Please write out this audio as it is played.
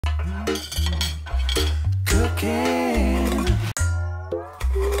Cooking.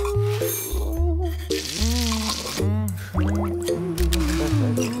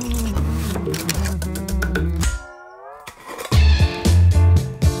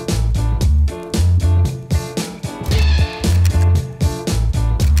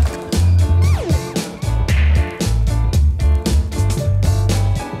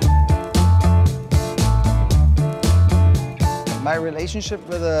 My relationship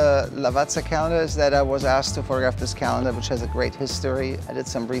with the Lavazza Calendar is that I was asked to photograph this calendar, which has a great history. I did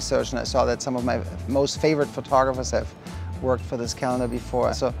some research and I saw that some of my most favorite photographers have worked for this calendar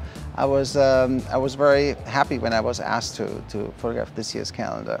before. So I was very happy when I was asked to photograph this year's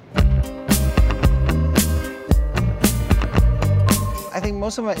calendar. I think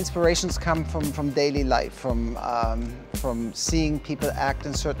most of my inspirations come from daily life, from seeing people act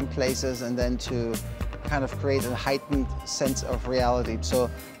in certain places and then to kind of create a heightened sense of reality. So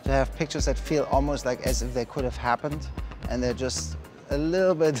to have pictures that feel almost like as if they could have happened, and they're just a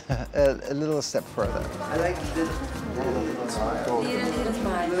little bit, a little step further. I like the little smile. Little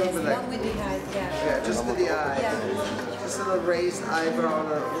smile, yes, like, not with the eyes, yeah. Yeah, just with the eyes. Yeah. Just a little raised eyebrow.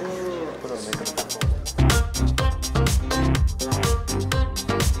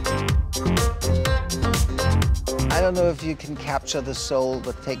 I don't know if you can capture the soul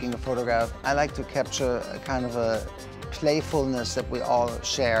with taking a photograph. I like to capture a kind of a playfulness that we all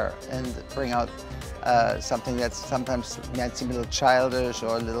share and bring out something that sometimes might seem a little childish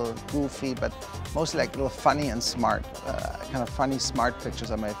or a little goofy, but mostly like little funny and smart. Kind of funny, smart pictures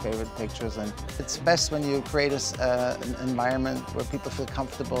are my favorite pictures, and it's best when you create an environment where people feel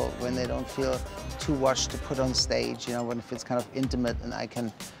comfortable, when they don't feel too watched to put on stage, you know, when it feels kind of intimate and I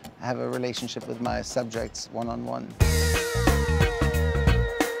can have a relationship with my subjects one-on-one.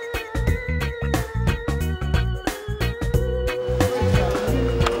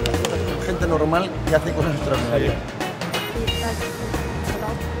 Gente normal que hace cosas extraordinarias.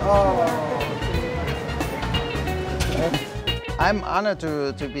 I'm honored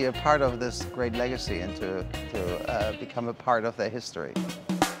to be a part of this great legacy and to become a part of their history.